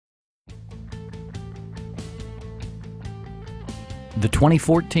The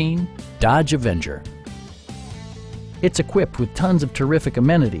 2014 Dodge Avenger. It's equipped with tons of terrific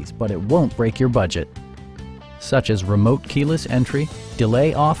amenities, but it won't break your budget, such as remote keyless entry,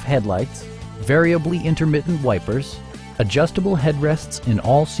 delay-off headlights, variably intermittent wipers, adjustable headrests in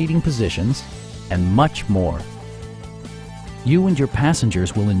all seating positions, and much more. You and your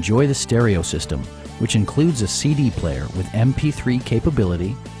passengers will enjoy the stereo system, which includes a CD player with MP3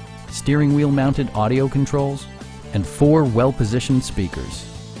 capability, steering wheel mounted audio controls, and 4 well-positioned speakers.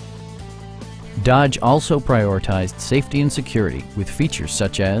 Dodge also prioritized safety and security with features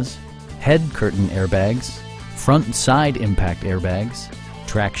such as head curtain airbags, front and side impact airbags,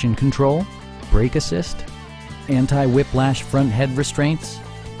 traction control, brake assist, anti-whiplash front head restraints,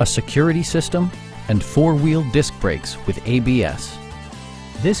 a security system, and 4-wheel disc brakes with ABS.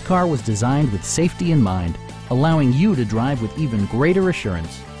 This car was designed with safety in mind, allowing you to drive with even greater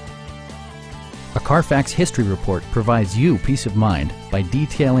assurance. A Carfax history report provides you peace of mind by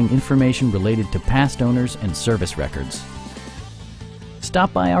detailing information related to past owners and service records.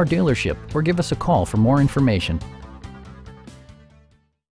 Stop by our dealership or give us a call for more information.